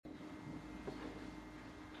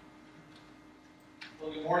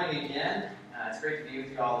Well, good morning again. It's great to be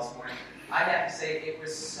with you all this morning. I have to say, it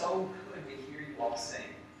was so good to hear you all sing.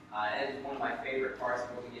 It is one of my favorite parts of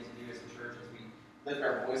what we get to do as a church as we lift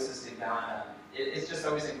our voices to God. It's just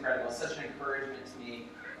always incredible. It's such an encouragement to me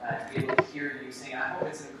to be able to hear you sing. I hope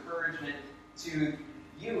it's an encouragement to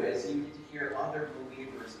you as you get to hear other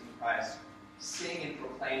believers in Christ sing and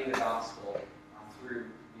proclaim the gospel through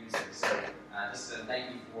music. So just thank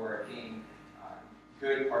you for being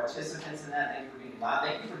good participants in that. Thank you for being loud.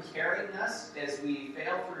 Thank you for carrying us as we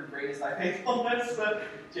fail through Great Is Thy Faithfulness.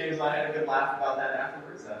 James and I had a good laugh about that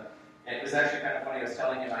afterwards. And it was actually kind of funny. I was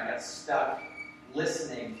telling him I got stuck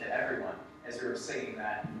listening to everyone as we were singing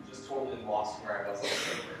that and just totally lost where I was on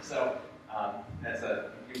the paper. So that's a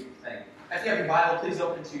beautiful thing. If you have your Bible, please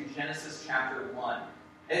open to Genesis chapter 1.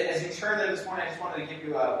 As you turn there this morning, I just wanted to give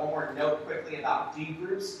you one more note quickly about D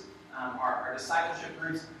groups, our discipleship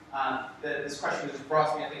groups. This question that just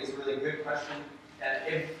brought to me, I think, is a really good question.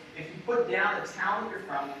 If you put down the town that you're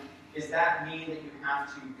from, does that mean that you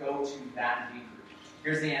have to go to that D group?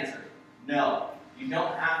 Here's the answer. No. You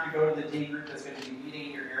don't have to go to the D group that's going to be meeting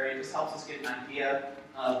in your area. It just helps us get an idea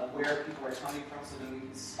of where people are coming from so that we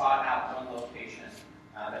can spot out one location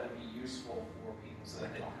that would be useful for people so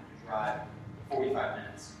that they don't have to drive 45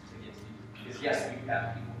 minutes to get to D group. Because yes, we do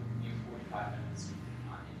have people who commute 45 minutes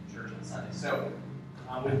in church on Sunday. So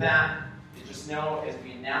with that, you just know as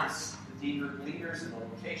we announce the D group leaders and the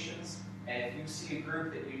locations, and if you see a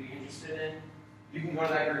group that you'd be interested in, you can go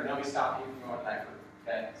to that group. Nobody stop you from going to that group.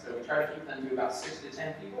 Okay? So we try to keep them to about 6 to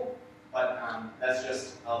 10 people, but that's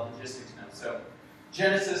just a logistics note. So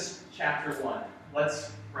Genesis chapter 1.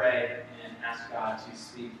 Let's pray and ask God to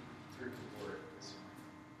speak through His Word this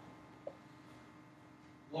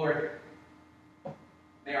morning. Lord,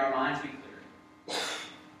 may our minds be clear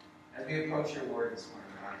as we approach your Word this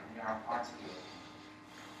morning, God. May our hearts be open.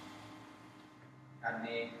 God,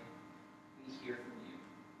 may we hear from you.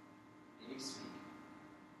 May you speak.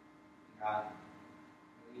 God,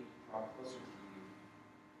 may we draw closer to you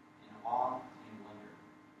in awe and wonder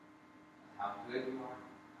of how good you are,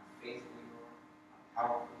 how faithful you are, how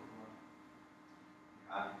powerful you are.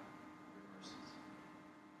 God, for your mercies.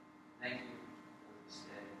 Thank you for this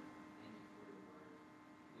day. Thank you for your word.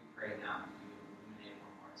 We pray now that you will illuminate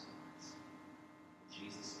our hearts and minds. In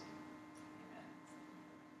Jesus' name, amen.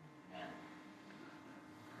 Amen.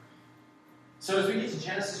 So as we get to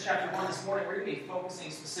Genesis chapter 1 this morning, we're going to be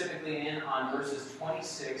focusing specifically in on verses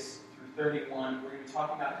 26 through 31. We're going to be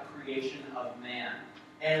talking about the creation of man.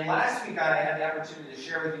 And last week I had the opportunity to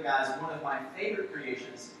share with you guys one of my favorite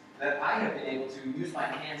creations that I have been able to use my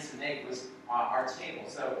hands to make was our table.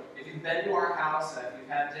 So if you've been to our house, if you've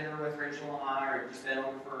had dinner with Rachel and I, or just been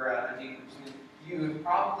over for a deep group, you've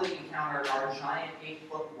probably encountered our giant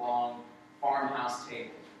 8-foot-long farmhouse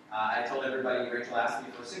table. I told everybody, Rachel asked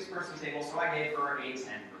me for a 6-person table, so I gave her a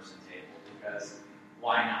 10-person table, because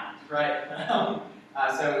why not, right?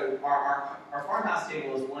 So our farmhouse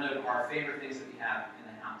table is one of our favorite things that we have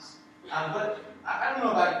in the house. But I don't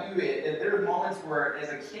know about you, there are moments where, as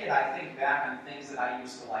a kid, I think back on things that I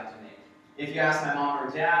used to like to make. If you ask my mom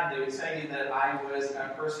or dad, they would tell you that I was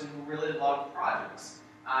a person who really loved projects.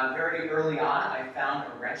 Very early on, I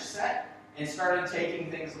found a wrench set and started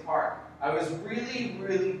taking things apart. I was really,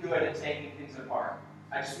 really good at taking things apart.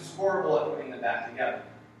 I just was horrible at putting them back together.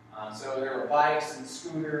 So there were bikes and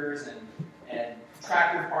scooters and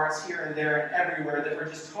tractor parts here and there and everywhere that were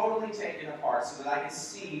just totally taken apart so that I could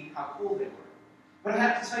see how cool they were. But I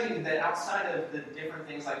have to tell you that outside of the different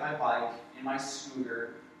things like my bike and my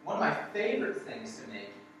scooter, one of my favorite things to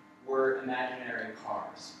make were imaginary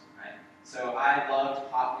cars. Right? So I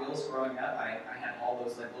loved Hot Wheels growing up. I had all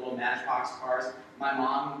those like little Matchbox cars. My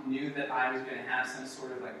mom knew that I was going to have some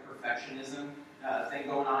sort of like perfectionism thing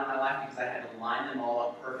going on in my life because I had to line them all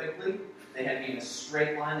up perfectly. They had to be in a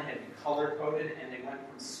straight line, they had to be color-coded, and they went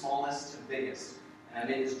from smallest to biggest. And I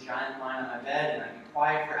made this giant line on my bed, and I'd be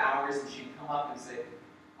quiet for hours, and she'd come up and say,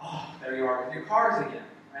 "Oh, there you are with your cars again,"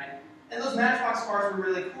 right? And those Matchbox cars were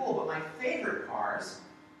really cool, but my favorite cars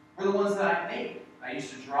were the ones that I made. I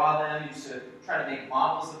used to draw them, used to try to make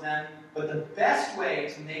models of them, but the best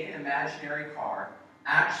way to make an imaginary car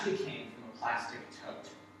actually came from a plastic tote.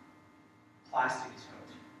 Plastic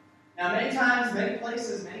tote. Now, many times, many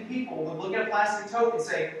places, many people would look at a plastic tote and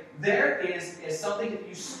say, there is something that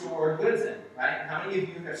you store goods in, right? How many of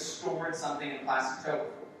you have stored something in a plastic tote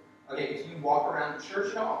before? Okay, if you walk around the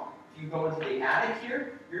church at all, if you go into the attic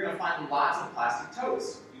here, you're going to find lots of plastic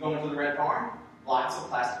totes. You go into the Red Barn, lots of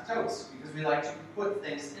plastic totes, because we like to put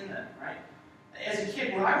things in them, right? As a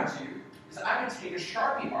kid, what I would do is I would take a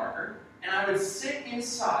Sharpie marker and I would sit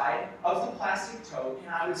inside of the plastic tote,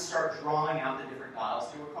 and I would start drawing out the different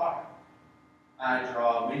dials to a car. I'd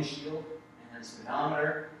draw a windshield, and then a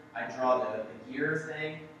speedometer. I'd draw the gear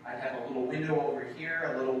thing. I'd have a little window over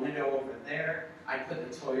here, a little window over there. I'd put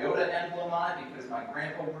the Toyota emblem on it because my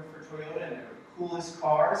grandpa worked for Toyota, and they were the coolest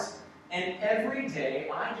cars. And every day,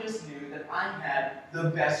 I just knew that I had the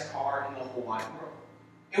best car in the whole wide world.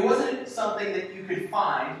 It wasn't something that you could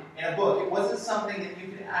find in a book. It wasn't something that you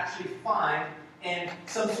could actually find in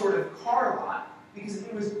some sort of car lot, because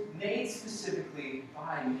it was made specifically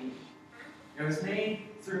by me. It was made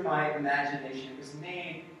through my imagination. It was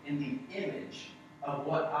made in the image of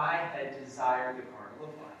what I had desired the car to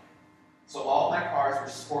look like. So all of my cars were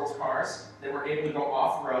sports cars that were able to go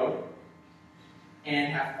off-road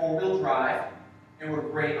and have four-wheel drive and were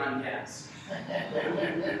great on gas.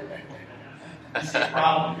 You see the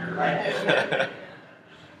problem here, right?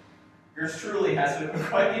 Yours truly has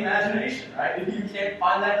quite the imagination, right? You can't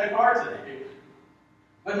find that in a car today.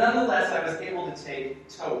 But nonetheless, I was able to take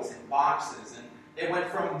totes and boxes, and it went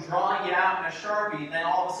from drawing it out in a Sharpie, then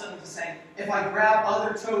all of a sudden to saying, if I grab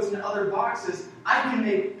other totes and other boxes, I can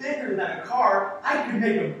make bigger than a car. I can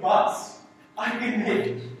make a bus. I can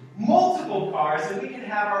make multiple cars, and we can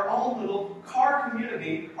have our own little car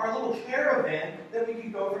community, our little caravan that we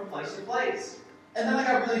can go from place to place. And then I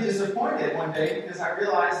got really disappointed one day because I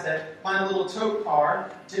realized that my little tote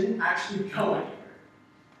car didn't actually go anywhere.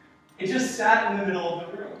 It just sat in the middle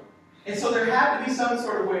of the room. And so there had to be some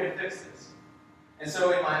sort of way to fix this. And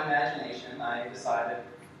so in my imagination, I decided,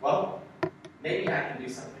 well, maybe I can do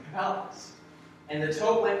something about this. And the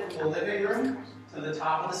tote went from the living room to the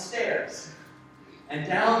top of the stairs, and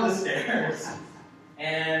down the stairs,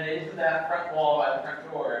 and into that front wall by the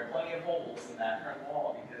front door, and plenty of holes in that front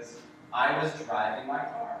wall because I was driving my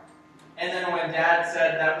car. And then when Dad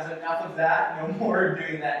said that was enough of that, no more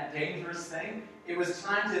doing that dangerous thing, it was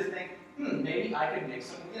time to think, maybe I could make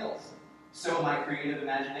some wheels. So in my creative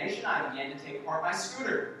imagination, I began to take apart my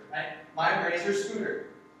scooter, right? My Razor scooter.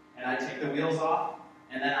 And I'd take the wheels off,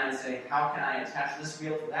 and then I'd say, how can I attach this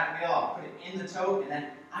wheel to that wheel? I'll put it in the tote, and then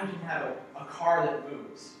I can have a car that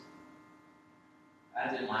moves.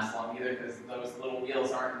 That didn't last long either, because those little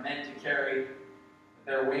wheels aren't meant to carry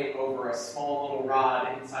their weight over a small little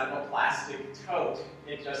rod inside of a plastic tote.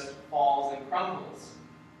 It just falls and crumbles.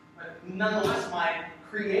 But nonetheless, my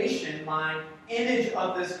creation, my image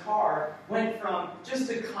of this car went from just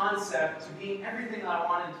a concept to being everything I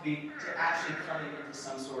wanted to be to actually turning into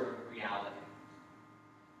some sort of reality.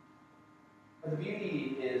 But the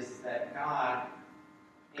beauty is that God,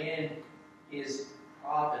 in His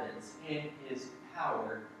providence, in His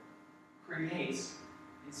power, creates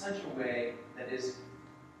in such a way that is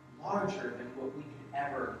larger than what we could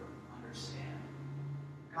ever understand.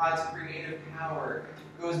 God's creative power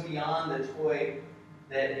goes beyond the toy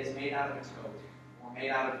that is made out of a tote or made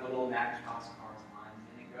out of little Matchbox cars lines,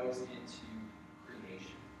 and it goes into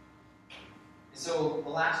creation. And so the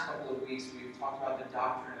last couple of weeks we've talked about the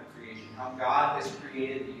doctrine of creation, how God has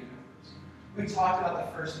created the universe. We talked about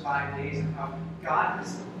the first 5 days of how God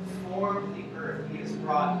has formed the earth. He has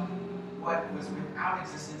brought what was without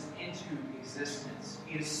existence into existence.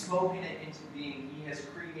 He has spoken it into being. He has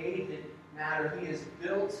created matter. He has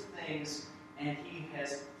built things, and He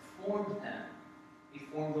has formed them. He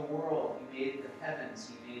formed the world. He made the heavens.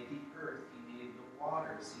 He made the earth. He made the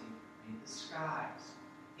waters. He made the skies.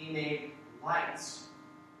 He made lights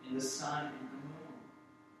in the sun and the moon.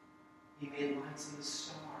 He made lights in the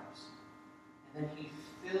stars. And then He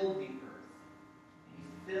filled the earth.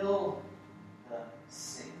 He filled the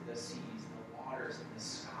seas and the waters and the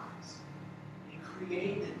skies. He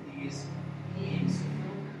created these beings to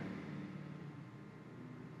fill them.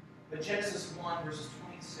 But Genesis 1, verses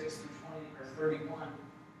 26 through 31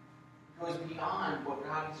 goes beyond what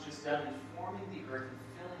God has just done in forming the earth and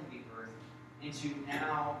filling the earth into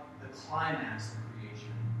now the climax of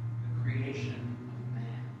creation, the creation of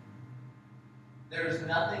man. There is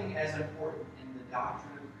nothing as important in the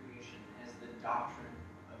doctrine of creation as the doctrine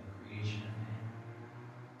of the creation of man.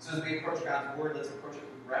 So as we approach God's Word, let's approach it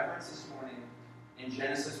with reverence this morning in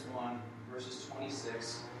Genesis 1, verses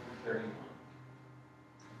 26 through 31.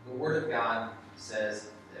 The Word of God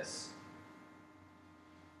says this.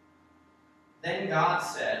 Then God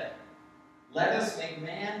said, "Let us make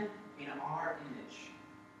man in our image,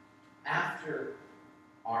 after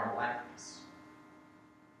our likeness,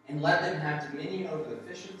 and let them have dominion over the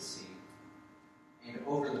fish of the sea, and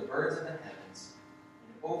over the birds of the heavens,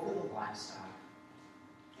 and over the livestock,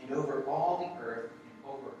 and over all the earth,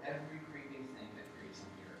 and over every creeping thing that creeps on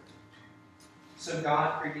the earth." So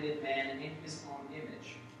God created man in His own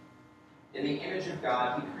image. In the image of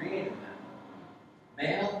God, He created them.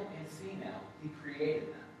 Male and female, He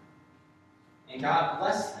created them. And God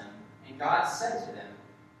blessed them, and God said to them,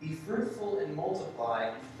 "Be fruitful and multiply,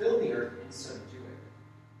 and fill the earth and subdue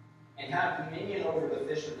it, and have dominion over the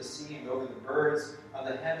fish of the sea, and over the birds of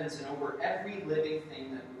the heavens, and over every living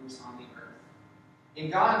thing that moves on the earth."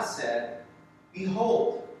 And God said,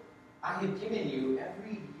 "Behold, I have given you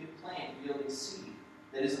every plant yielding seed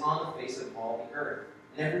that is on the face of all the earth,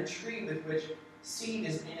 and every tree with which seed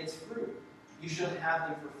is in its fruit. You shall have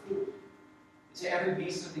them for food. To every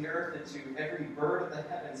beast of the earth, and to every bird of the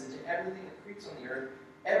heavens, and to everything that creeps on the earth,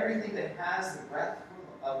 everything that has the breath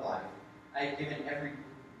of life, I have given every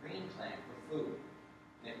green plant for food."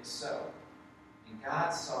 And it was so. And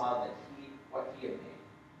God saw that what He had made,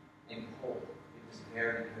 and behold, it was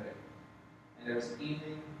very good. And there was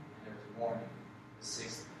evening, and there was morning, the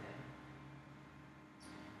sixth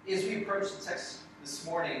day. As we approach the text this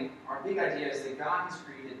morning, our big idea is that God has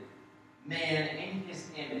created man in His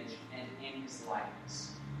image and in His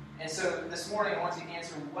likeness. And so this morning I want to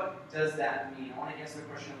answer, what does that mean? I want to answer the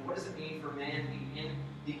question, what does it mean for man to be in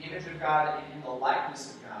the image of God and in the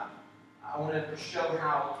likeness of God? I want to show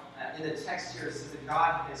how, in the text here, it says that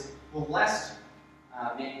God has blessed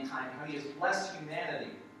mankind, how He has blessed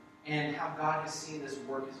humanity, and how God has seen this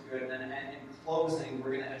work as good. And in closing,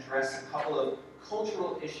 we're going to address a couple of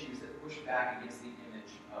cultural issues that push back against the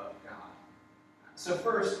image of God. So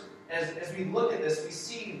first, as we look at this, we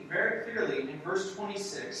see very clearly in verse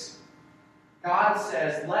 26, God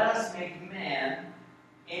says, "Let us make man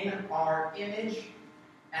in our image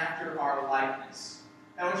after our likeness."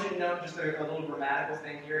 Now, I want you to note just a little grammatical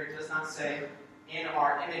thing here. It does not say in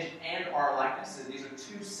our image and our likeness. So these are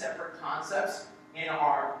two separate concepts. In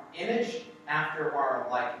our image after our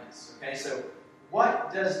likeness. Okay, so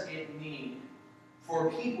what does it mean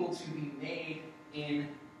for people to be made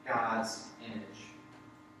in God's image?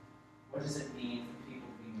 What does it mean for people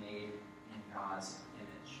to be made in God's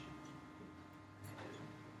image?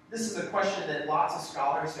 This is a question that lots of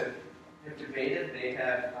scholars have debated. They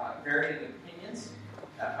have varying opinions.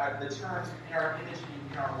 The terms "in our image"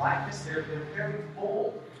 and "in our likeness," they're very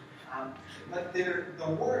bold. But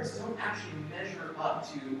the words don't actually measure up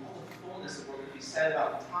to all the fullness of what would be said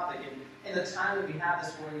about the topic. And in the time that we have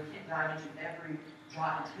this morning, we can't dive into every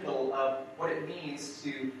jot and tittle of what it means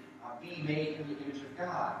to be made in the image of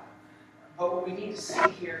God. But what we need to see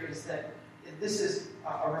here is that this is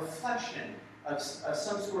a reflection of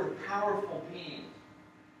some sort of powerful being.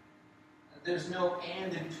 There's no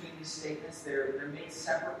 "and" in between these statements. They're made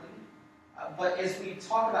separately. But as we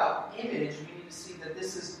talk about image, we need to see that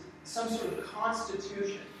this is some sort of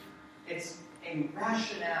constitution. It's a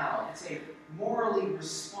rationale. It's a morally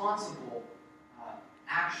responsible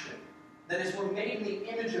action. That as we're made in the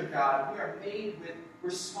image of God, we are made with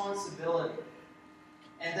responsibility.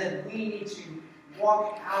 And that we need to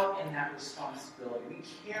walk out in that responsibility.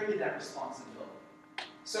 We carry that responsibility.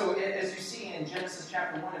 So as you see in Genesis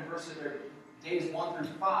chapter 1 and verses days 1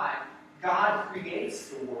 through 5, God creates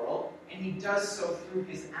the world, and He does so through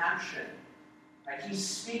His action. Right? He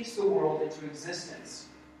speaks the world into existence.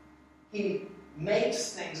 He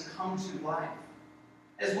makes things come to life.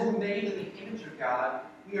 As we're made in the image of God,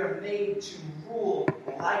 we are made to rule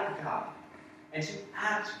like God and to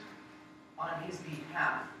act on His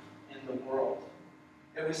behalf in the world.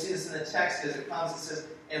 And we see this in the text as it comes. It says,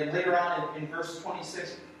 and later on in verse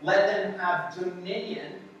 26, "Let them have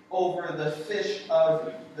dominion over the fish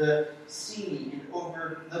of the sea, and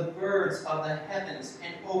over the birds of the heavens,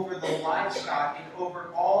 and over the livestock, and over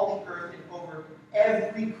all the earth, and over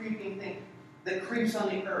every creeping thing that creeps on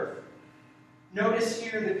the earth." Notice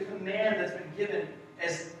here the command that's been given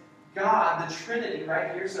as God, the Trinity,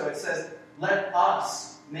 right here. So it says, "Let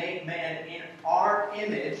us make man in our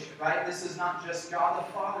image," right? This is not just God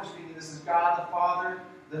the Father speaking. This is God the Father,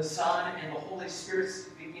 the Son, and the Holy Spirit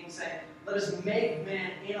speaking, saying, let us make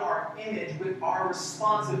man in our image with our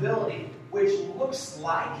responsibility, which looks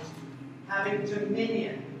like having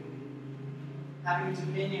dominion. Having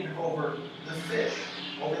dominion over the fish,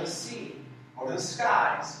 over the sea, over the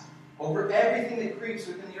skies, over everything that creeps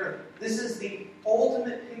within the earth. This is the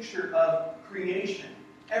ultimate picture of creation.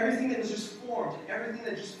 Everything that was just formed, everything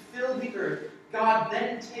that just filled the earth, God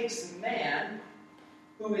then takes man,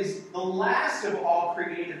 who is the last of all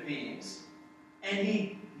created beings, and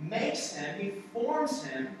He makes him, He forms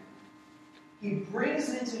him, He brings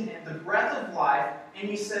into him the breath of life, and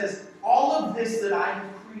He says, all of this that I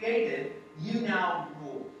have created, you now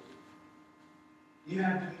rule. You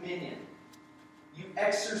have dominion. You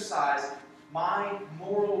exercise my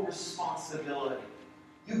moral responsibility.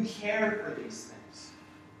 You care for these things.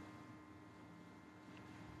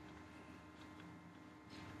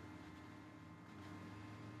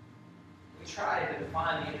 we try to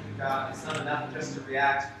define the image of God, it's not enough just to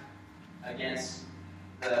react against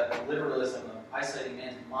the literalism of isolating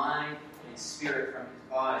man's mind and spirit from his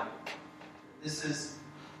body.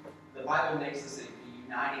 The Bible makes this a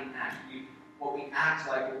uniting act. What we act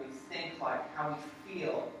like, what we think like, how we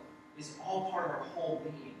feel is all part of our whole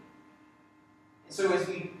being. And so as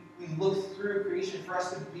we look through creation, for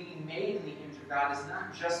us to be made in the image of God is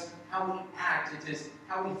not just how we act, it is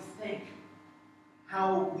how we think,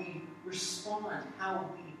 how we respond, how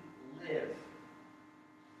we live.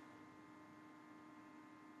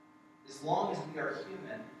 As long as we are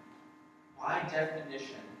human, by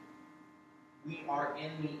definition, we are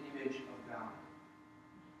in the image of God.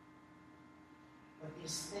 But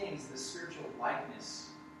these things, the spiritual likeness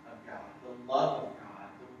of God, the love of God,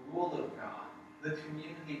 the rule of God, the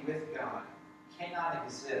community with God, cannot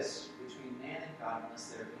exist between man and God unless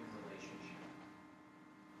they're in relationship.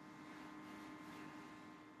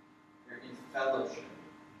 They're in fellowship.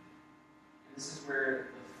 And this is where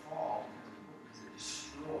the fall becomes important, because it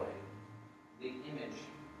destroys the image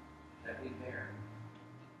that we bear.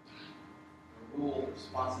 The rule, the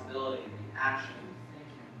responsibility, the action, the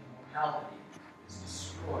thinking, the morality is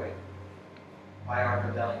destroyed by our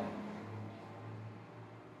rebellion.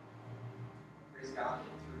 Praise God that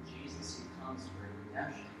through Jesus He comes for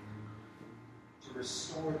redemption, to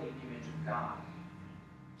restore the image of God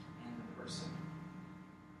in the person.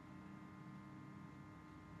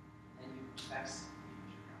 And He perfects the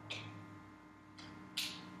image of God.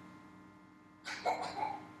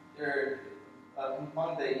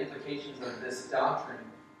 Among the implications of this doctrine,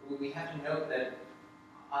 we have to note that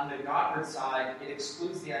on the Godward side, it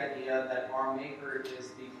excludes the idea that our Maker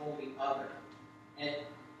is the holy other. And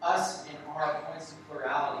us in our points of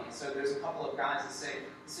plurality. And so there's a couple of guys that say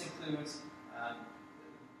this includes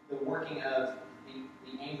the working of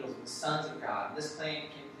the angels and the sons of God. This claim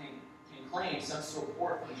can claim some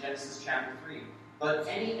support from Genesis chapter 3. But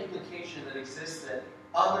any implication that exists that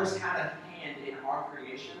others had a hand in our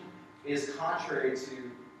creation is contrary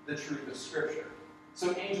to the truth of Scripture.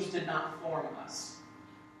 So angels did not form us.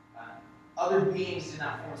 Other beings did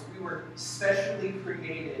not form us. We were specially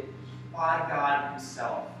created by God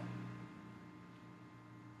Himself.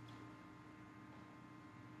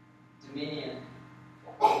 Dominion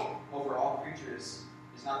over all creatures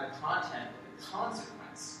is not the content, but the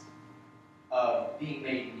consequence of being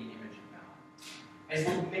made in the image of God. As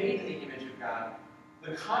we're made in the image of God,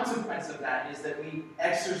 the consequence of that is that we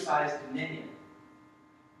exercise dominion.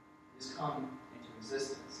 It has come into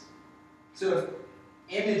existence. So if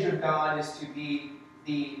image of God is to be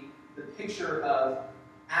the picture of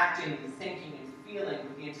acting, thinking, and feeling,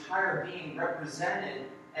 with the entire being represented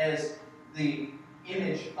as the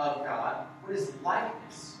image of God, what is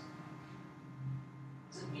likeness?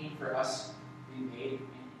 What does it mean for us to be made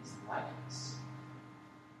in His likeness?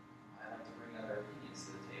 I like to bring other opinions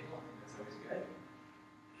to the table. I think that's always good.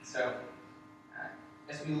 So,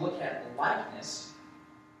 as we look at the likeness,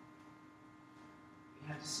 we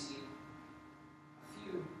have to see a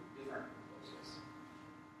few different proposals.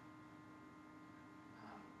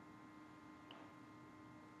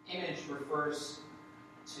 Image refers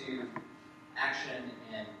to action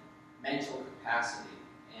and mental capacity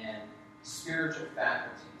and spiritual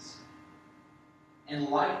faculties. And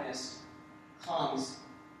likeness comes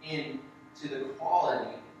into the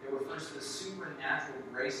quality that refers to the supernatural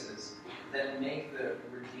graces that make the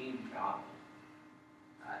redeemed godly.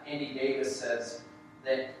 Andy Davis says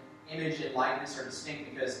that image and likeness are distinct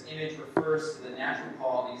because image refers to the natural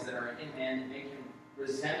qualities that are in man that make him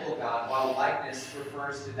resemble God, while likeness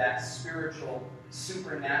refers to that spiritual,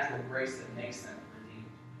 supernatural grace that makes them redeemed.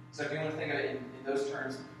 So if you want to think of it in those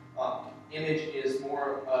terms, image is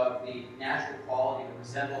more of the natural quality to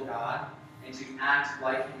resemble God and to act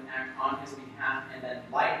like Him, act on His behalf, and then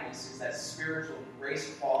likeness is that spiritual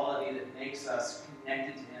grace quality that makes us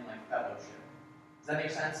connected to Him like fellowship. Does that make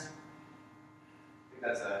sense? I think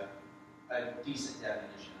that's a decent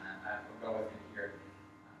definition. I will go with it here.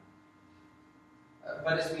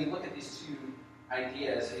 But as we look at these two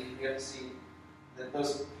ideas, we have to see that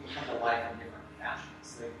those can come to life in different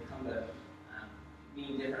fashions. They can come to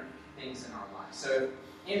mean different things in our lives. So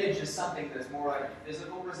image is something that's more like a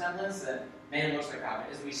physical resemblance, that man looks like God.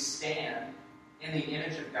 As we stand in the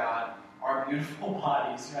image of God, our beautiful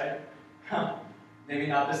bodies, right? Maybe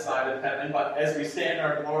not this side of heaven, but as we stand in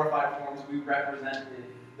our glorified forms, we represent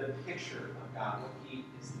the picture of God, what He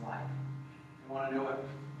is like. You want to know what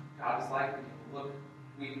God is like?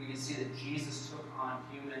 We can see that Jesus took on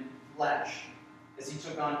human flesh. As He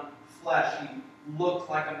took on flesh, He looked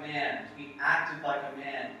like a man. He acted like a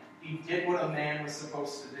man. He did what a man was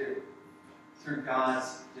supposed to do through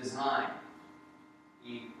God's design.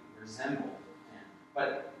 He resembled him.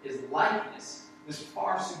 But his likeness was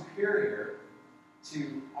far superior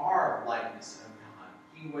to our likeness of God.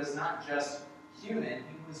 He was not just human,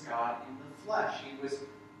 he was God in the flesh. He was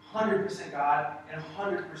 100% God and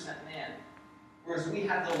 100% man. Whereas we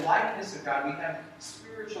have the likeness of God, we have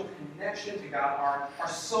spiritual connection to God, our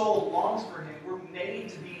soul longs for him, we're made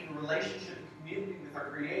to be in relationship and community with our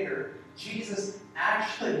Creator. Jesus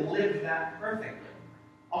actually lived that perfectly,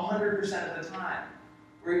 100% of the time,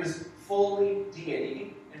 where he was fully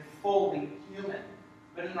deity and fully human.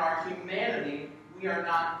 But in our humanity, we are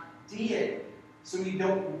not deity. So we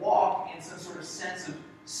don't walk in some sort of sense of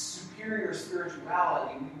superior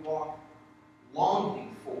spirituality. We walk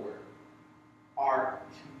longing for our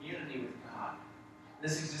community with God.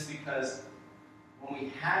 This is just because when we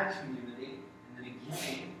had community in the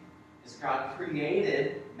beginning, as God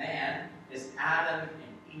created man, as Adam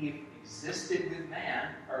and Eve existed with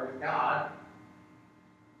man, or with God,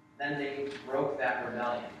 then they broke that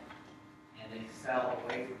rebellion. And they fell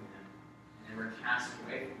away from him. And they were cast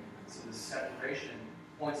away from him. So the separation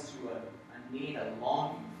points to a need, a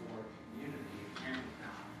longing for community again with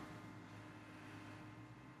God.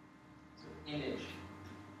 So image,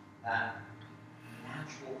 that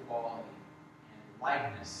natural quality and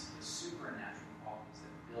likeness, the supernatural qualities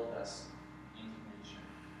that build us in connection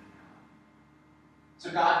with God.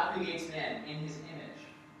 So God creates man in his image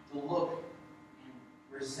to look and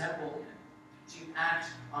resemble him, to act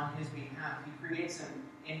on his behalf. He creates him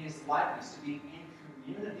in his likeness, to be in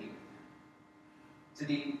community with him, to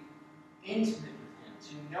be intimate with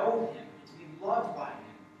him, to know him, and to be loved by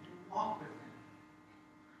him, and walk with him.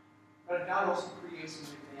 But God also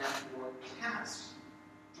creates man for tasks,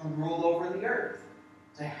 to rule over the earth,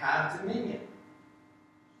 to have dominion.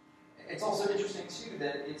 It's also interesting, too,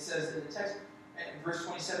 that it says in the text, verse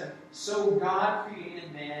 27, so God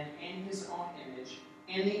created man in his own image.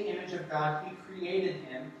 In the image of God, he created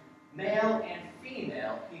him. Male and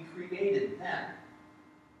female, he created them.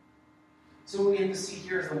 So what we have to see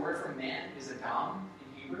here is the word for man is Adam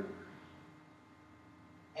in Hebrew.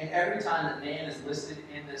 And every time that man is listed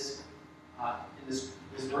in this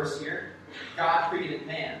verse here, God created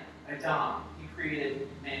man, Adam. He created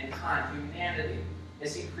mankind, humanity.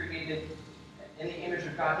 As he created, in the image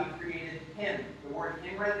of God, he created him. The word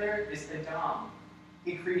him right there is Adam.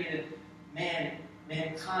 He created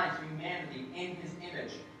mankind, humanity, in his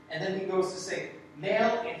image. And then he goes to say,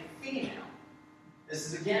 male and female. This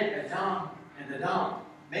is again Adam and Adam.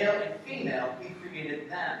 Male and female, he created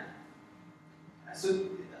them. So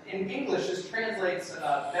in English, this translates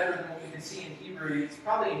better than what we can see in Hebrew. It's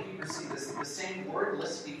probably in Hebrew see the same word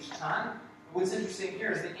listed each time. But what's interesting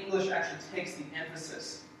here is that English actually takes the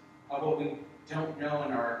emphasis of what we don't know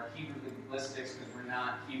in our Hebrew linguistics because we're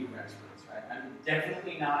not Hebrew experts, right? I'm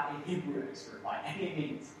definitely not a Hebrew expert by any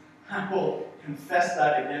means. I will confess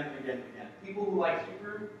that again and again and again. People who like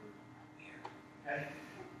Hebrew, weird, okay?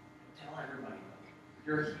 Tell everybody about it.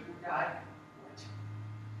 You're a Hebrew guy?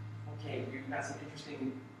 What? Okay, you've got some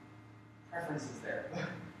interesting preferences there.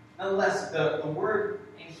 Nonetheless, the word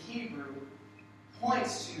in Hebrew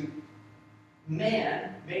points to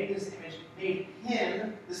man, made in his image, made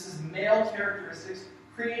him, this is male characteristics,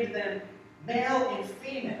 created them male and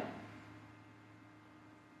female.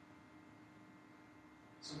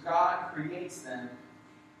 So God creates them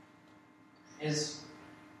as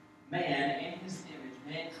man in his image,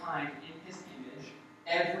 mankind in his image.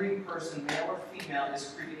 Every person, male or female,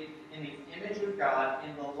 is created in the image of God,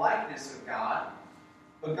 in the likeness of God,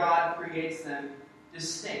 but God creates them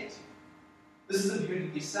distinct. This is the beauty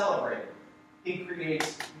to be celebrated. He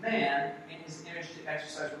creates man in his image to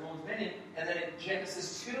exercise rule and dominion, and then in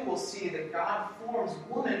Genesis 2 we'll see that God forms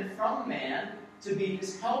woman from man to be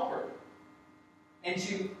his helper, and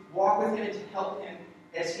to walk with him and to help him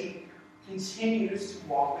as he continues to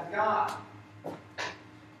walk with God.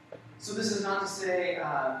 So this is not to say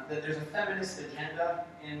that there's a feminist agenda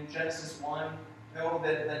in Genesis 1. No,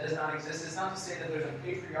 that does not exist. It's not to say that there's a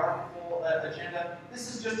patriarchal agenda.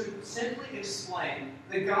 This is just to simply explain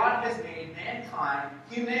that God has made mankind,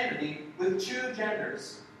 humanity, with two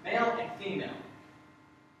genders, male and female.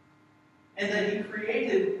 And that he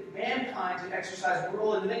created mankind to exercise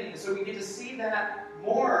rule and dominion. So we get to see that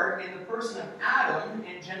more in the person of Adam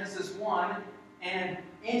in Genesis 1 and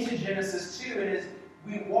into Genesis 2. And as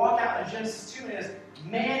we walk out in Genesis 2, and as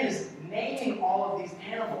man is naming all of these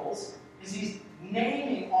animals, as he's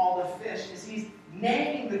naming all the fish, as he's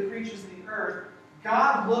naming the creatures of the earth,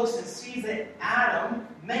 God looks and sees that Adam,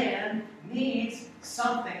 man, needs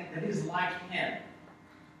something that is like him.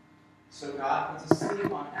 So God puts a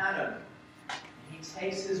sleep on Adam. And he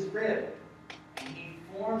takes his rib, and he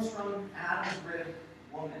forms from Adam's rib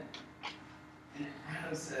woman. And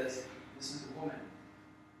Adam says, this is a woman.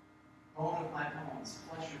 Bone of my bones,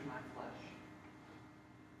 flesh of my flesh.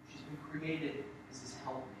 She's been created as his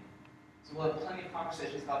helpmate. So we'll have plenty of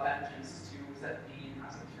conversations about that in Genesis 2. What does that mean? How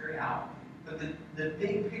does it carry out? But the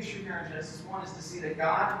big picture here in Genesis 1 is to see that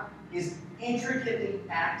God is intricately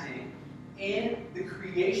acting in the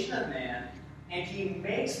creation of man, and he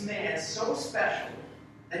makes man so special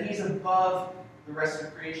that he's above the rest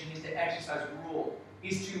of creation. He's to exercise rule.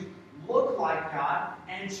 He's to look like God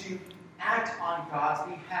and to act on God's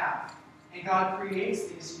behalf. And God creates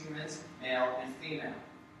these humans, male and female.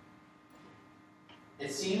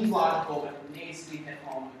 It seems logical, but it needs to be hit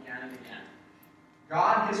home again and again.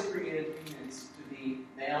 God has created humans to be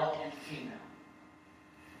male and female.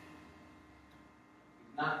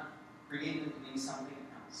 He's not created them to be something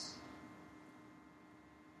else.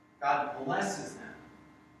 God blesses them.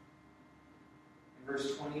 In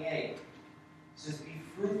verse 28, it says, be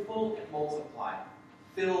fruitful and multiply.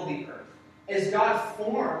 Fill the earth. As God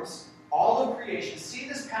forms all of creation, see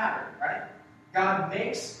this pattern, right? God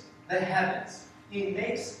makes the heavens. He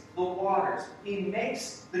makes the waters. He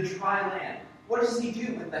makes the dry land. What does he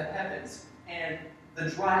do with the heavens and the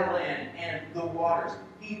dry land and the waters?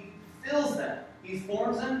 He fills them. He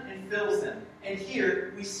forms them and fills them. And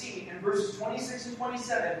here we see in verses 26 and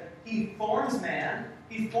 27, he forms man.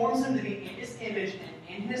 He forms him to be in his image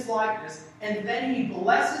and in his likeness. And then he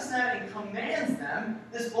blesses them and commands them.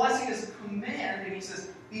 This blessing is a command. And he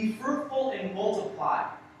says, be fruitful and multiply.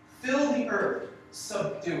 Fill the earth.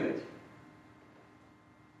 Subdue it.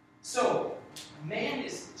 So, man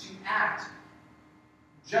is to act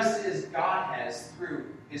just as God has through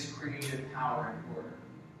his creative power and order.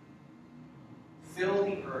 Fill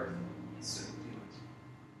the earth and subdue it.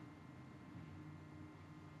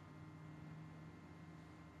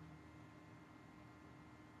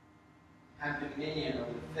 Have dominion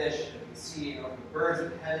over the fish of the sea, and over the birds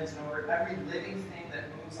of the heavens, and over every living thing that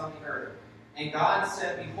moves on the earth. And God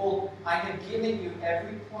said, behold, I have given you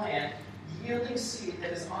every plant yielding seed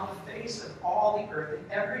that is on the face of all the earth,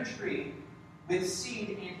 and every tree with seed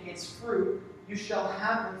in its fruit, you shall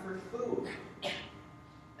have them for food.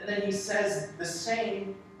 And then he says the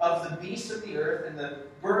same of the beasts of the earth, and the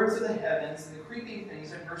birds of the heavens, and the creeping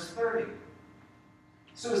things in verse 30.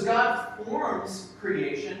 So as God forms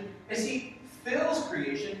creation, as he fills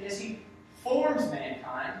creation, as he forms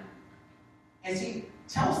mankind, as he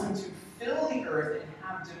tells them to fill the earth and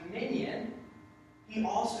have dominion, he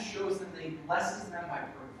also shows them that he blesses them by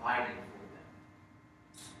providing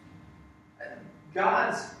for them.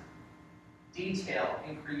 God's detail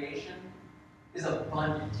in creation is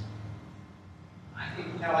abundant. I think,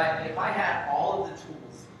 if I had all of the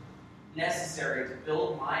tools necessary to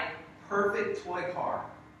build my perfect toy car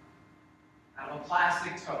out of a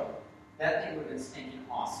plastic toe, that thing would have been stinking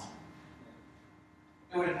awesome.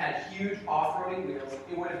 It would have had huge off-roading wheels.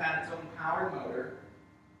 It would have had its own powered motor.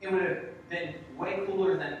 It would have been way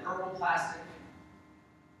cooler than purple plastic.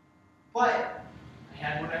 But I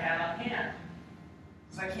had what I had on hand.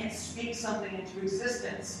 So I can't speak something into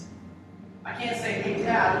existence. I can't say, hey,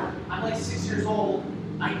 Dad, I'm like 6 years old.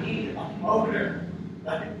 I need a motor.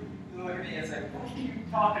 You look at me and say, what are you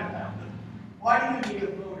talking about? Why do you need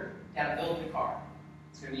a motor? Dad, build the car.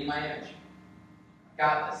 It's going to be my image. I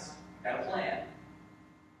got this. I got a plan.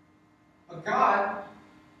 But God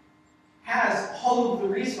has all of the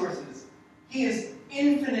resources. He is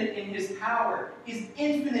infinite in his power. He's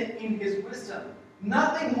infinite in his wisdom.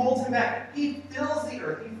 Nothing holds him back. He fills the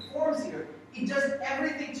earth. He forms the earth. He does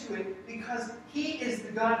everything to it because he is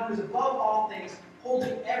the God who is above all things,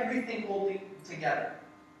 holding everything holding together.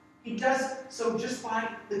 He does so just by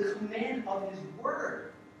the command of his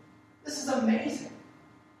word. This is amazing.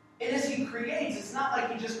 And as he creates, it's not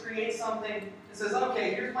like he just creates something and says,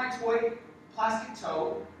 okay, here's my toy plastic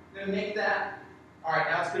toe. I'm going to make that. All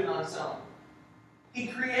right, now it's good on its own. He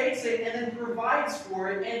creates it and then provides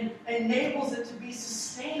for it and enables it to be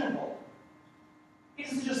sustainable. He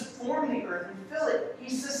doesn't just form the earth and fill it. He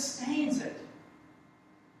sustains it.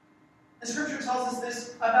 The Scripture tells us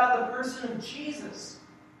this about the person of Jesus.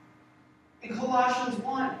 In Colossians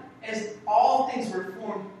 1, as all things were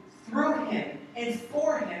formed through him and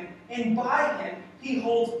for him and by him, he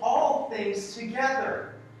holds all things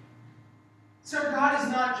together. So God is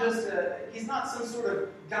not just he's not some sort of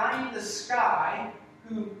guy in the sky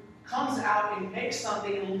who comes out and makes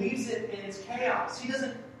something and leaves it in its chaos. He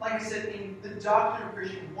doesn't, like I said, in the doctrine of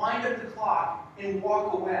Christian, wind up the clock and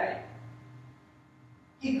walk away.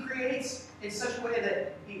 He creates in such a way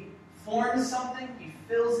that he forms something, he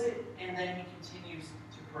fills it, and then he continues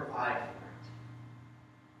to provide for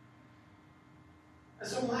it. And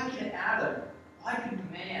so like in Adam, why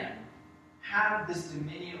could man have this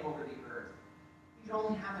dominion over the earth? He could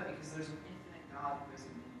only have it because there's an infinite God who has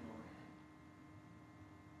dominion over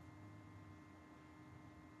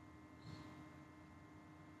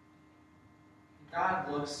him.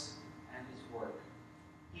 God looks at his work.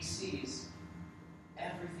 He sees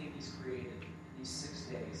everything he's created in these 6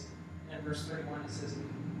 days. And in verse 31 it says,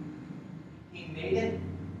 he made it,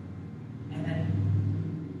 and then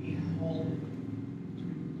behold it.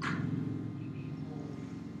 He behold it.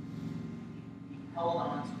 He held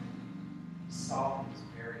on to it. He saw it was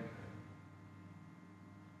very good.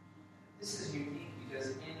 This is unique because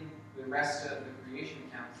in the rest of the creation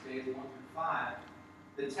accounts, days 1 through 5,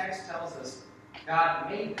 the text tells us God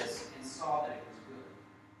made this and saw that it was good.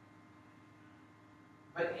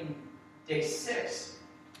 But in day 6,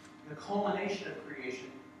 the culmination of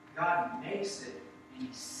creation, God makes it, and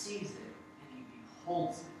he sees it, and he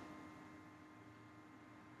beholds it.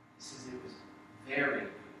 He says it was very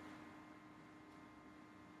good.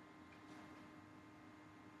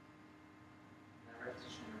 In that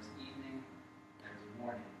repetition, there was evening, there was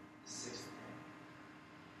morning, the 6th day.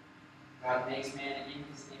 God makes man in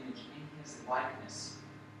his image, in his likeness.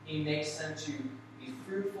 He makes them to be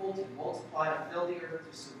fruitful, to multiply, to fill the earth,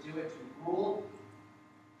 to subdue it, to rule.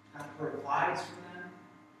 God provides for them.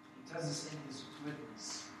 He does this in his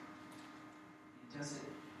goodness. He does it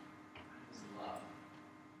in his love.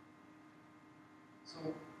 So,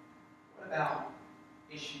 what about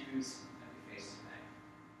issues that we face today?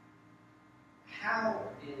 How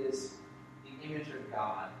is the image of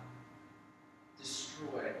God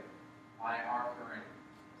destroyed by our current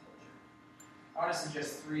culture? I want to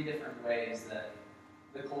suggest 3 different ways that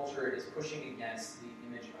the culture is pushing against the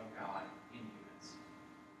image of God in humans.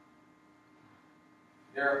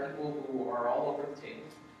 There are people who are all over the table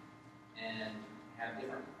and have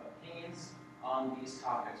different opinions on these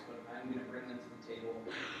topics, but I'm going to bring them to the table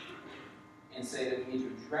and say that we need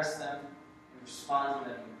to address them and respond to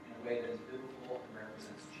them in a way that is biblical and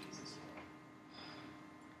represents Jesus.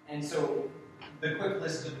 And so, the quick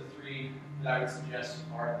list of the 3 that I would suggest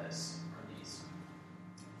are these.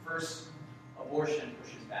 First, abortion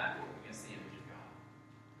pushes back against the image of God.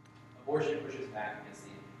 Abortion pushes back against the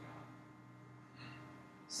image of God.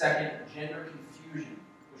 Second, gender confusion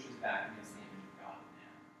pushes back against the image of God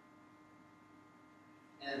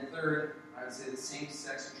in man. And third, I would say that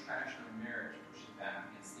same-sex attraction or marriage pushes back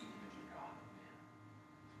against the image of God in man.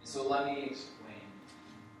 And so let me explain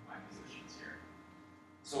my positions here.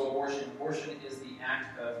 So abortion is the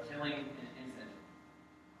act of killing an infant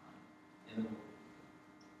in the womb.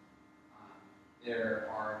 There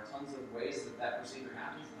are tons of ways that procedure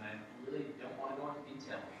happens, and I really don't want to go into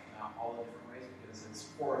detail about all the different ways because it's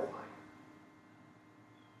horrifying.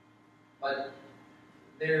 But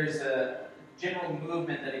there's a general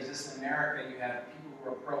movement that exists in America. You have people who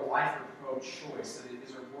are pro-life or pro-choice. So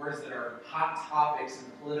these are words that are hot topics in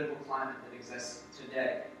the political climate that exists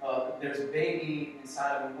today. There's a baby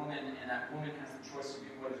inside of a woman, and that woman has the choice to do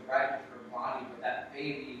what is right with her body, but that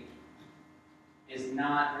baby is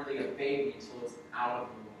not really a baby until it's out of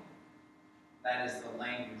the womb. That is the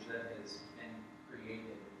language that has been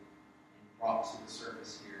created and brought to the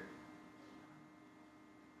surface here.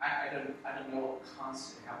 I don't know how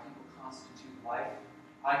people constitute life.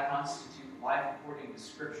 I constitute life according to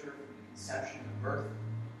Scripture from the conception and birth.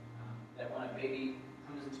 That when a baby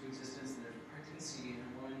comes into existence and there's a pregnancy in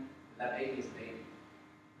a woman, that baby is a baby.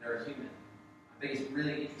 They're a human. I think it's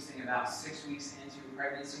really interesting about 6 weeks into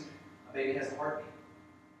pregnancy, a baby has a heartbeat.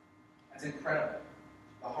 That's incredible.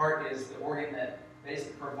 The heart is the organ that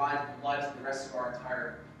basically provides blood to the rest of our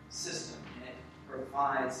entire system, and it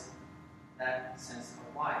provides that sense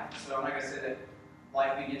of life. So I'm not going to say that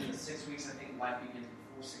life begins at 6 weeks. I think life begins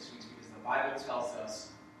before 6 weeks because the Bible tells us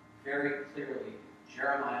very clearly,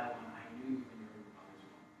 Jeremiah 1, I knew you in your mother's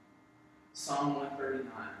womb. Psalm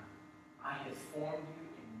 139, I have formed you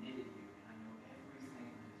and knitted you, and I know everything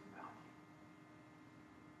that is about you.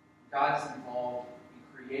 God is involved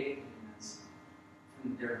in creating humans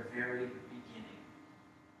from their very beginning.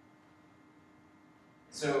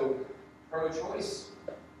 So, pro-choice,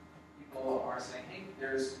 people are saying, hey,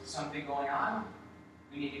 there's something going on.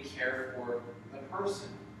 We need to care for the person.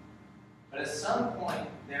 But at some point,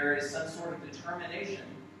 there is some sort of determination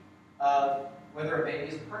of whether a baby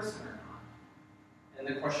is a person or not. And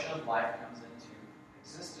the question of life comes into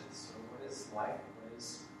existence. So what is life? What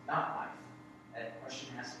is not life? That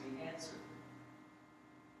question has to be answered.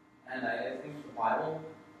 And I think the Bible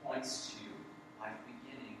points to life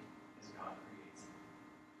beginning as God creates it.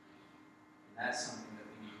 And that's something that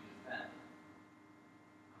we need to defend.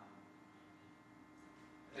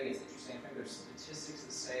 I think it's interesting. I think there's statistics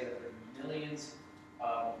that say that there are millions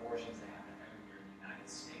of abortions that happen every year in the United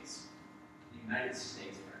States. The United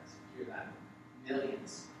States, friends, hear that?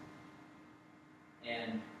 Millions.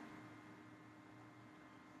 And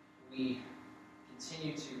we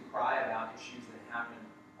continue to cry about issues that happen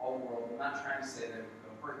all over the world. I'm not trying to say that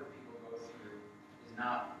the hurt that people go through is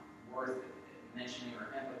not worth mentioning or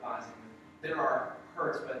empathizing with. There are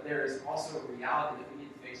hurts, but there is also a reality that we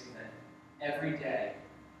need to face that every day,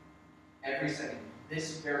 every second,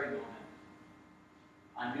 this very moment,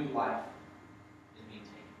 a new life is being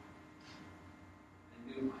taken. A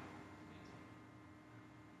new life is being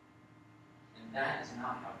taken. And that is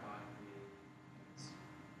not how God created humans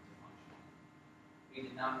to function. He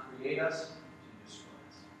did not create us to destroy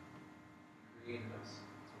us. He created us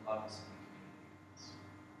to love us and be community with us.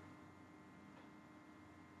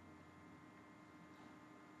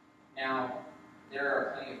 Now, there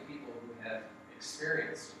are plenty of people who have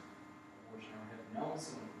experienced abortion or have known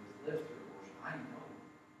someone who has lived through abortion. I know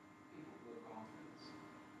people who have gone through this.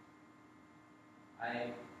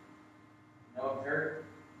 I know it very,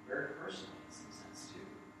 very personally in some sense too.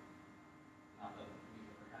 Not that we've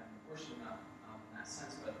ever had an abortion, not in that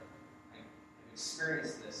sense, but I have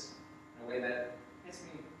experienced this in a way that hits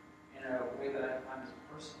me in a way that I find as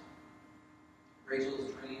personal.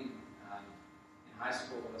 Rachel's dream in high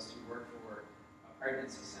school was to work for a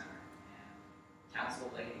pregnancy center and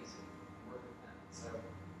counsel ladies and work with them. And so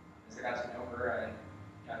as I got to know her,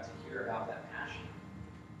 I got to hear about that passion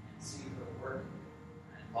and see her work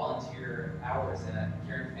and volunteer hours at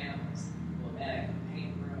caring families, people and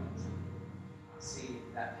paint rooms, and see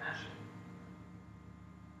that passion.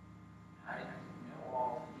 I didn't know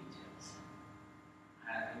all the details.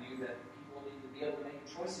 I knew that people need to be able to make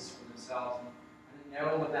choices for themselves, and I didn't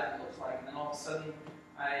know what that looks like. And then all of a sudden,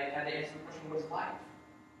 I had to answer the question, what is life?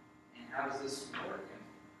 And how does this work? And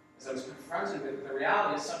as I was confronted with the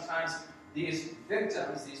reality is sometimes these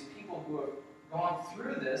victims, these people who have gone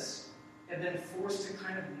through this, have been forced to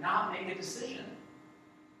kind of not make a decision.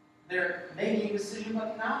 They're making a decision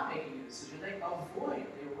but not making a decision. They avoid,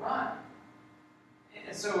 they run.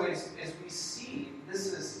 And so as we see, this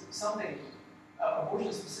is something,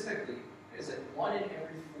 abortion specifically, is that 1 in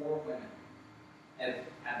every 4 women have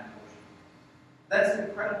had an abortion. That's an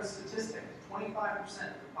incredible statistic. 25% of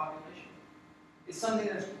the population. It's something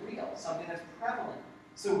that's real, something that's prevalent.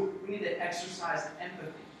 So we need to exercise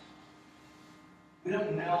empathy. We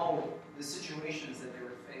don't know the situations that they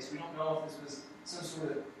were faced. We don't know if this was some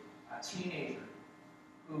sort of teenager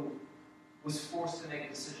who was forced to make a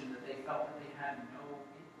decision that they felt that they had no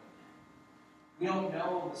input in. We don't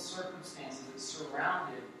know the circumstances that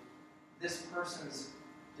surrounded this person's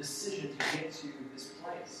decision to get to this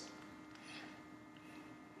place.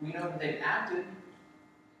 We know that they've acted,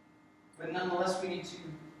 but nonetheless we need to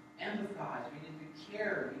empathize, we need to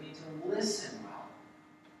care, we need to listen well.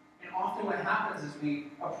 And often what happens is we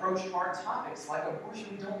approach hard topics like abortion,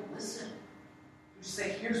 we don't listen. We just say,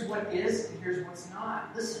 here's what is and here's what's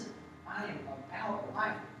not. Listen, I am about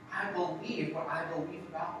life. I believe what I believe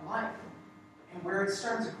about life. And where it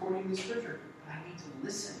starts according to the Scripture. But I need to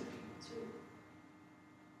listen to people too.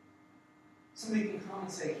 Somebody can come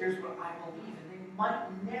and say, here's what I believe, and they might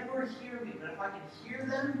never hear me, but if I can hear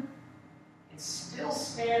them and still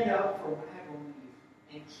stand up for what I believe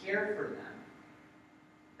and care for them,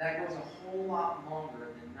 that goes a whole lot longer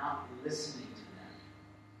than not listening to them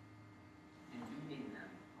and leading them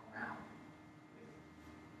around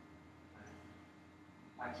with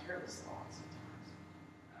my careless thoughts sometimes.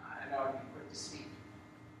 I know I can be quick to speak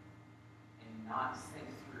and not think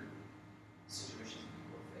through the situations that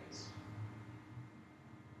people face.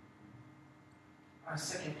 Our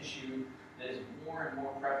second issue that is more and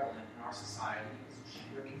more prevalent in our society is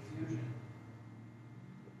gender confusion.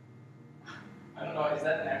 I don't know, is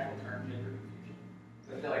that an actual term, gender confusion?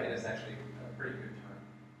 Because I feel like it is actually a pretty good term.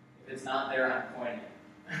 If it's not there, I'm coining it.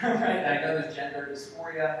 Right? I know there's gender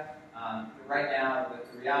dysphoria. Right now,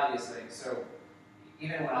 the reality is like, so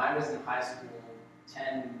even when I was in high school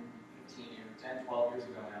 10, 12 years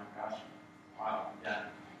ago now, gosh, wow, yeah.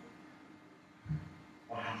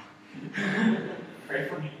 Wow. Pray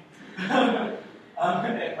for me. When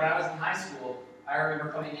I was in high school, I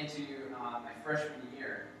remember coming into my freshman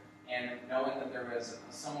year and knowing that there was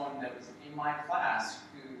someone that was in my class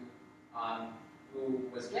who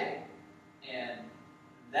was gay. And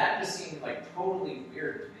that just seemed like totally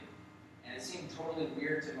weird to me. And it seemed totally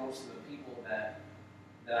weird to most of the people that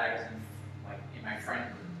I was in my friend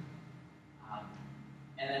group.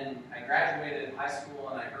 And then I graduated high school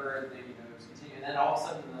and I heard that it was continuing. And then all of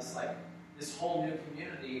a sudden this whole new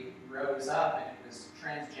community rose up, and it was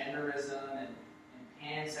transgenderism and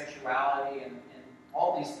pansexuality and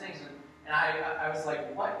all these things. And I was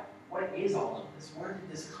like, what is all of this? Where did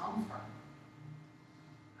this come from?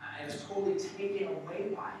 I was totally taken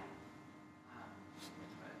away by it.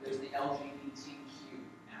 There's the LGBTQ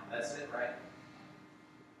now. That's it, right?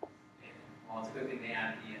 Yeah. Well, it's a good thing they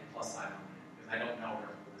added the plus sign on it, because I don't know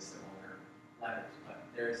their list of all their letters. But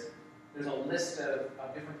there's a list of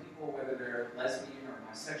different people, whether they're lesbian or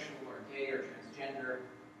bisexual or gay or transgender.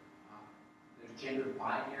 There's gender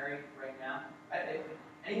binary right now.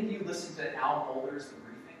 Any of you listen to Al Mohler's The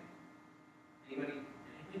Briefing? Anybody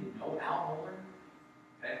know Al Mohler?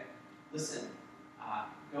 Okay. Listen,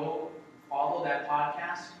 go follow that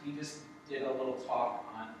podcast. He just did a little talk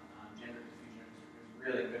on gender confusion. It was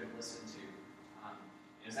really good to listen to.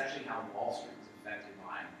 It was actually how Wall Street was affected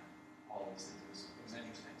by all of these things. It was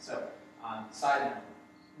interesting. So, side note.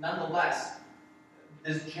 Nonetheless,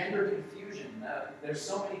 this gender confusion, there's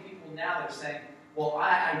so many people now that are saying, well,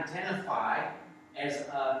 I identify as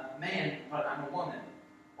a man, but I'm a woman.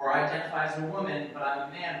 Or I identify as a woman, but I'm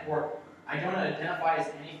a man. Or I don't identify as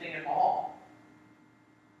anything at all.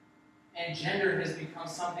 And gender has become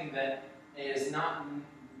something that is not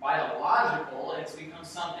biological. It's become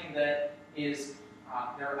something that is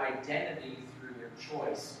their identity through their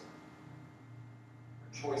choice.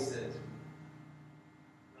 Their choices.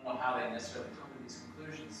 I don't know how they necessarily come to these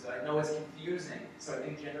conclusions. So I know it's confusing. So I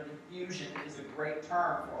think gender confusion is a great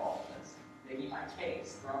term for all of this. Making my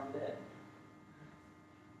case, throwing it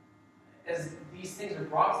in. As these things are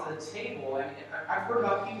brought to the table, I mean, I've heard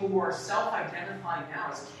about people who are self-identifying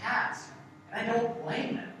now as cats, and I don't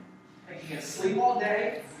blame them. Like, you can sleep all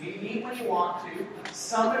day, you eat when you want to,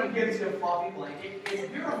 somebody gives you a fluffy blanket,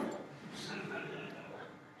 it's beautiful.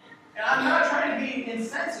 And I'm not trying to be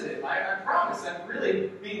insensitive, I promise, I'm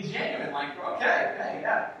really being genuine, like, okay, hey,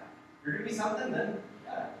 yeah, you're going to be something, then,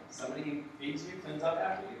 yeah, somebody feeds you, cleans up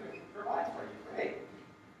after you, provides for you, great.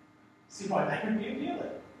 See why that would be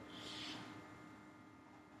appealing.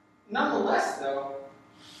 Nonetheless, though,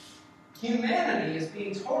 humanity is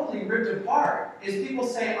being totally ripped apart as people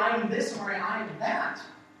say, I'm this or I am that.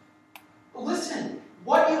 But listen,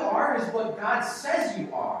 what you are is what God says you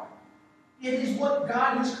are. It is what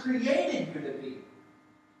God has created you to be.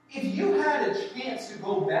 If you had a chance to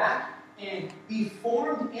go back and be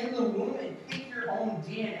formed in the womb and pick your own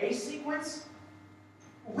DNA sequence,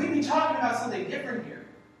 we'd be talking about something different here.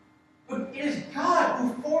 But it is God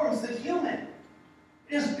who forms the human.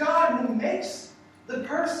 It is God who makes the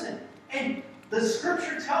person. And the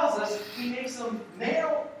scripture tells us he makes them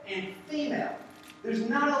male and female. There's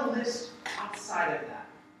not a list outside of that.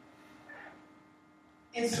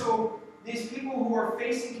 And so these people who are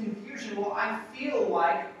facing confusion, well, I feel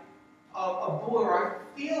like a boy or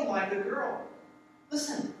I feel like a girl.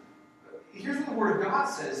 Listen, here's what the Word of God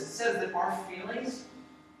says. It says that our feelings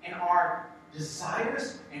and our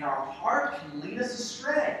desires and our heart can lead us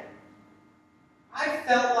astray. I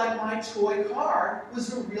felt like my toy car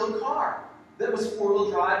was a real car that was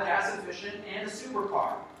four-wheel drive, gas efficient, and a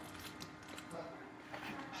supercar.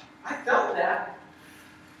 I felt that.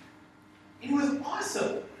 It was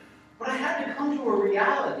awesome. But I had to come to a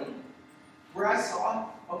reality where I saw,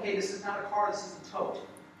 okay, this is not a car, this is a tote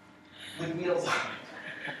with wheels on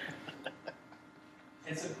it.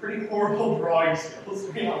 And some pretty horrible drawing skills,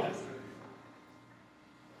 to be honest.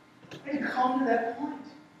 I had to come to that point.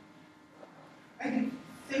 I can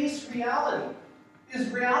face reality. Because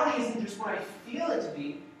reality isn't just what I feel it to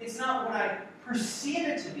be. It's not what I perceive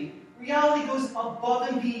it to be. Reality goes above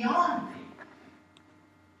and beyond me.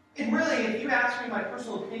 And really, if you ask me my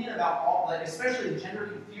personal opinion about all that, especially gender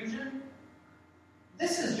confusion,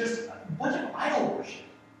 this is just a bunch of idol worship.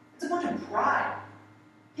 It's a bunch of pride.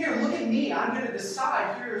 Here, look at me. I'm going to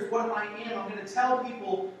decide. Here's what I am. I'm going to tell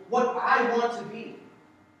people what I want to be.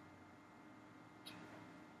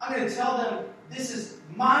 I'm going to tell them this is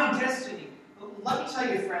my destiny. But let me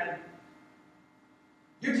tell you, friend,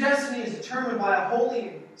 your destiny is determined by a holy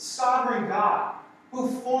and sovereign God who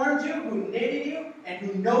formed you, who knitted you, and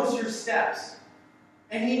who knows your steps.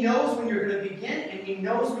 And He knows when you're going to begin, and He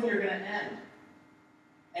knows when you're going to end.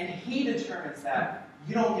 And He determines that.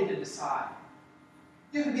 You don't get to decide.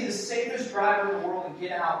 You could be the safest driver in the world and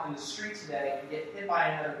get out in the street today and get hit by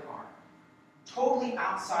another car. Totally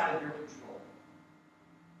outside of your control.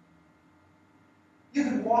 You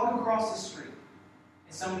could walk across the street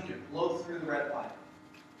and somebody could blow through the red light.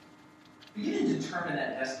 But you didn't determine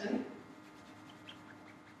that destiny.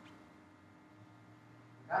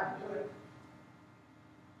 God can do it.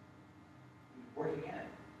 He's working in it.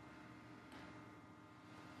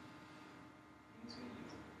 He's going to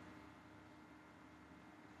use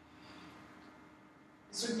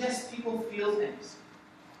it. So yes, people feel things.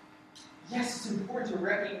 Yes, it's important to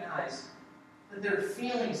recognize that their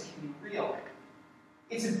feelings can be real.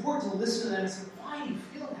 It's important to listen to them and say, why do you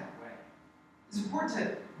feel that way? It's important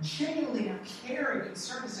to genuinely have care and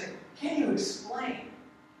concern and say, can you explain?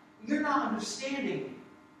 You're not understanding me.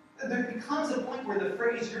 There becomes a point where the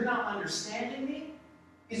phrase, you're not understanding me,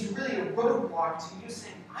 is really a roadblock to you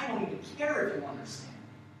saying, I don't even care if you understand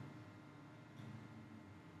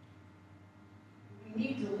me. We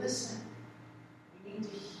need to listen. We need to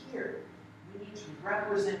hear. We need to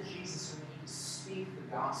represent Jesus, and we need to speak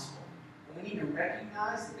the gospel. And we need to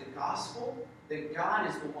recognize that the gospel, that God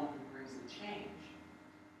is the one who brings the change.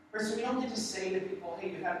 Right, so we don't get to say to people,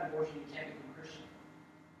 hey, you have an abortion, you can't become a Christian.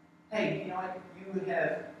 Hey, you know what, you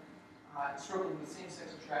have struggled with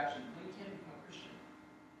same-sex attraction, but you can't become a Christian.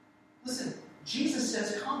 Listen, Jesus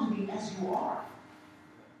says, come to me as you are.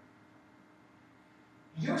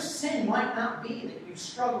 Your sin might not be that you've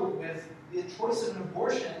struggled with the choice of an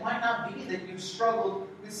abortion. It might not be that you've struggled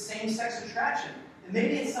with same-sex attraction. And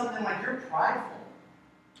maybe it's something like you're prideful.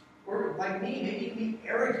 Or like me, maybe you can be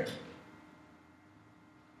arrogant.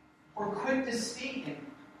 Or quick to speak, and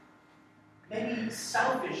maybe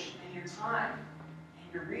selfish in your time,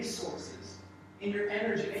 and your resources, in your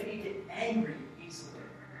energy. Maybe you get angry easily.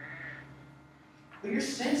 But your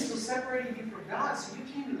sin still separated you from God, so you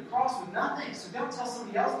came to the cross with nothing. So don't tell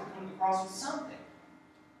somebody else to come to the cross with something.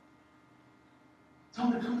 Tell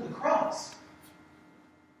them to come to the cross.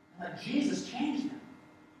 And let Jesus change them.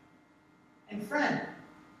 And friend,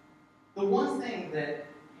 the one thing that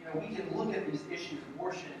we can look at these issues,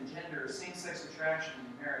 abortion and gender, same-sex attraction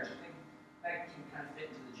and marriage. I think that can kind of fit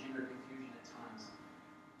into the gender confusion at times.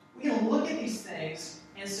 We can look at these things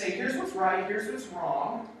and say, here's what's right, here's what's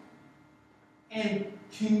wrong, and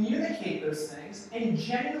communicate those things, and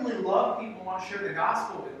genuinely love people and want to share the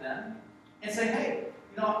gospel with them, and say, hey,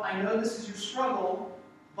 I know this is your struggle,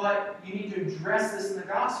 but you need to address this in the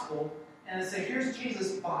gospel, and then say, here's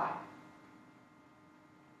Jesus, bye.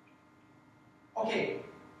 Okay.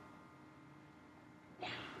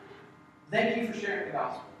 Thank you for sharing the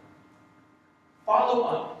gospel. Follow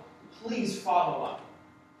up. Please follow up.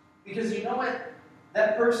 Because you know what?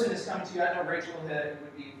 That person is coming to you. I know Rachel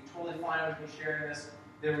would be totally fine with me sharing this.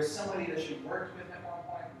 There was somebody that she worked with at one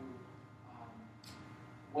point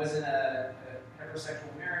who was in a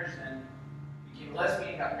heterosexual marriage, then became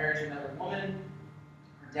lesbian, got married to another woman.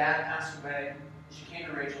 Her dad passed away. And she came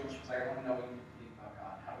to Rachel and she was like, I want to know what you believe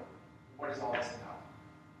about God. What is all this about?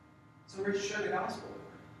 So Rachel shared the gospel with her.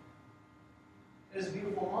 It was a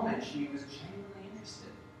beautiful moment. She was genuinely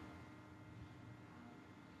interested.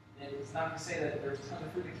 And it's not to say that there was a ton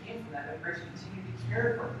of fruit that came from that, but Rachel continued to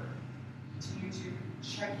care for her, continued to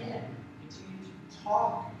check in, continued to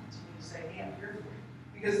talk, continued to say, hey, I'm here for you.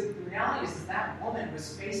 Because the reality is that woman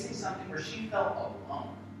was facing something where she felt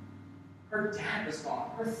alone. Her dad was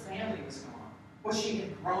gone. Her family was gone. What she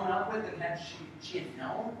had grown up with and that she had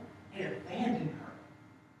known had abandoned her.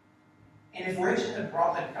 And if Rachel had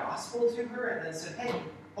brought the gospel to her and then said, hey,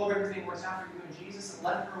 hope everything works out for you and Jesus, and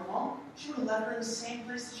left her alone, she would have left her in the same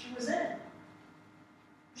place that she was in.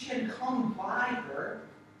 She had to come by her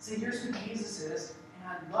and say, here's who Jesus is, and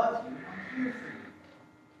I love you, and I'm here for you.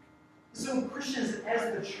 So Christians,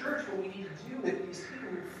 as the church, what we need to do with these people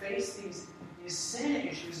who face these sin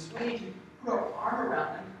issues is we need to put our arm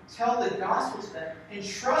around them, tell the gospel to them, and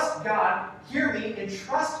trust God, hear me, and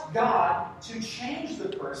trust God to change the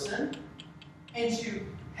person and to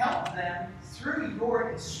help them through your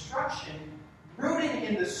instruction, rooted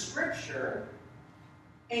in the Scripture,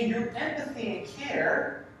 and your empathy and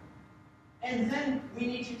care, and then we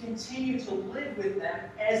need to continue to live with them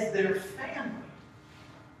as their family.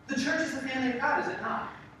 The church is the family of God, is it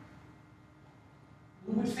not?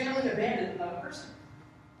 Would family abandon another person?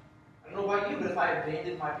 I don't know about you, but if I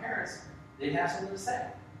abandoned my parents, they'd have something to say.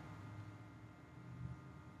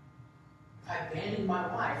 If I abandoned my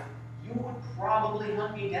wife, you would probably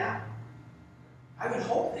hunt me down. I would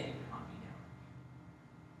hope that you would hunt me down.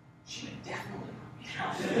 She would definitely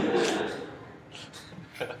hunt me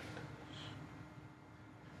down.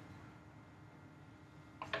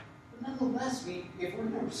 But nonetheless, if we're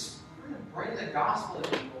going to bring the gospel to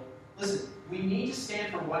people, listen, we need to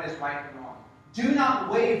stand for what is right and wrong. Do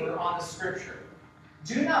not waver on the Scripture.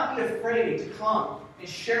 Do not be afraid to come and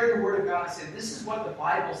share the Word of God and say, this is what the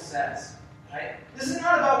Bible says. Right? This is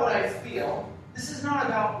not about what I feel. This is not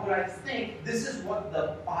about what I think. This is what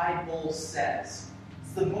the Bible says.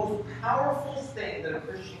 It's the most powerful thing that a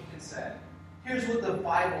Christian can say. Here's what the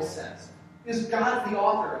Bible says. Because God's the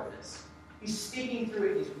author of this. He's speaking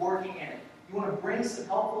through it. He's working in it. You want to bring some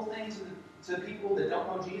helpful things to people that don't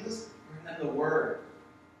know Jesus? Bring them the Word.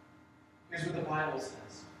 Here's what the Bible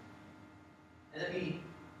says. and then be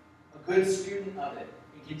a good student of it,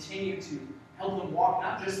 and continue to help them walk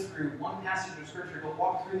not just through one passage of Scripture, but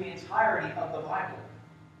walk through the entirety of the Bible.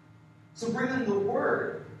 So bring them the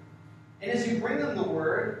Word. And as you bring them the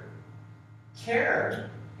Word,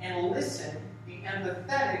 care and listen, be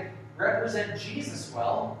empathetic, represent Jesus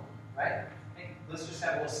well, right? Hey, let's just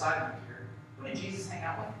have a little side note here. Who did Jesus hang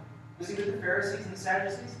out with? Was he with the Pharisees and the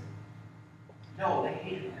Sadducees? No, they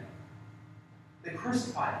hated him. They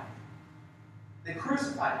crucified him. They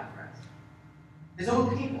crucified him, friends. His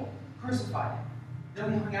own people crucified him.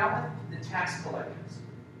 Then he hung out with the tax collectors,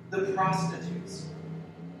 the prostitutes,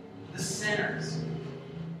 the sinners,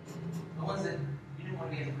 the ones that you didn't want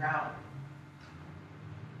to be in the crowd.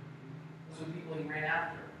 Those were the people he ran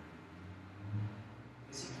after.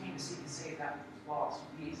 Because he came to seek and save that which was lost.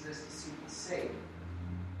 He exists to seek and save.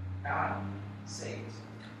 God saves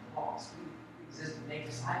the lost. We exist to make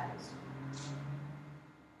disciples.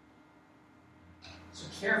 So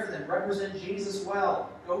care for them. Represent Jesus well.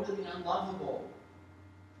 Go to the unlovable.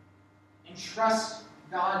 And trust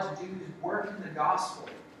God to do His work in the gospel.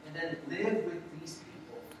 And then live with these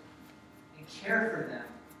people. And care for them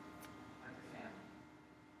like a family.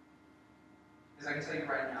 Because I can tell you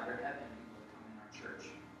right now, there have been people that come in our church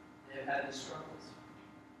and have had these struggles.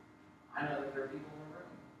 I know that there are people in the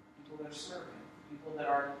room, people that are serving, people that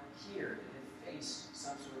are here that have faced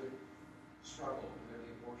some sort of struggle, whether it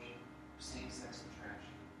be abortion or same-sex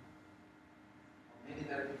attraction. Or maybe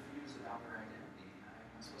they're confused about their identity.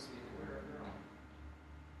 Am I supposed to be a boy or a girl?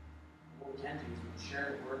 What we can do is we can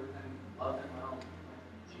share the word with them, we can love them well, and point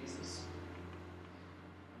them to Jesus.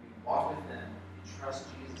 And we can walk with them and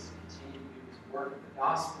trust Jesus and continue to do His work in the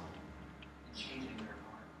gospel and changing their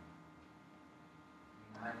heart,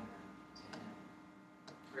 uniting them to Him.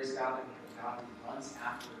 Praise God that we have a God who runs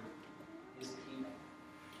after His people.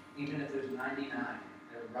 Even if there's 99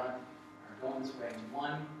 that are going this way and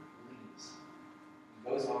one leaves and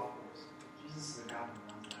goes off course, Jesus is a God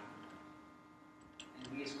who runs after them.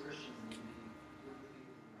 And we as Christians need to be people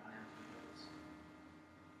who run after those.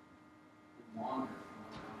 Who wander from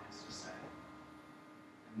what God has to say.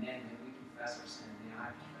 And then when we confess our sin, may I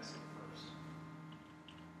confess it first.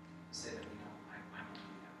 To say that we don't, I don't do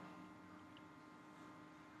that.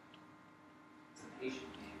 It's a patient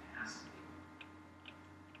game. It has to be.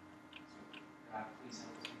 So, God, please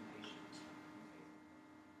help us be patient and faithful.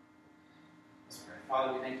 Let's pray.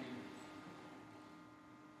 Father, we thank you.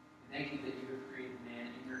 We thank you that you have created man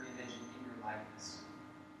in your image and in your likeness.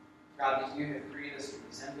 God, that you have created us to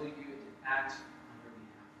resemble you and to act on your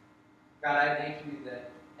behalf. God, I thank you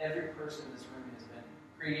that every person in this room has been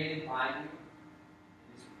created by you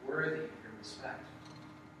and is worthy of your respect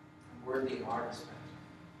and worthy of our respect.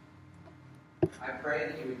 I pray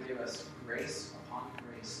that you would give us grace upon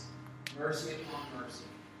grace, mercy upon mercy.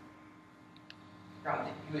 God,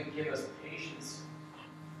 that you would give us patience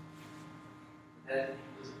that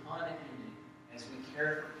is unending as we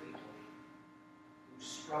care for people who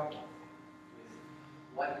struggle with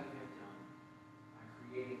what you have done by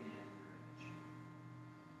creating man in your image.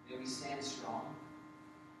 May we stand strong.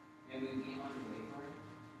 May we be unwavering.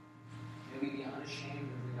 May we be unashamed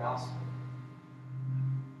of the gospel.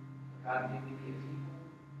 But God, may we be a people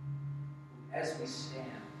who, as we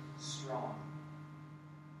stand strong,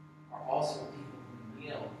 are also people who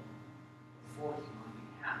kneel before you on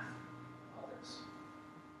behalf of others.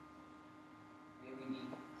 May we be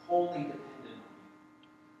wholly dependent on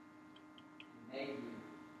you. And may you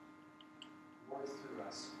work through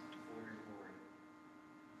us for your glory,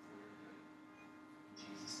 for your good. In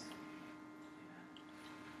Jesus' name, amen.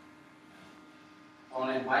 I want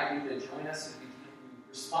to invite you to join us as we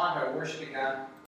respond to our worship to God.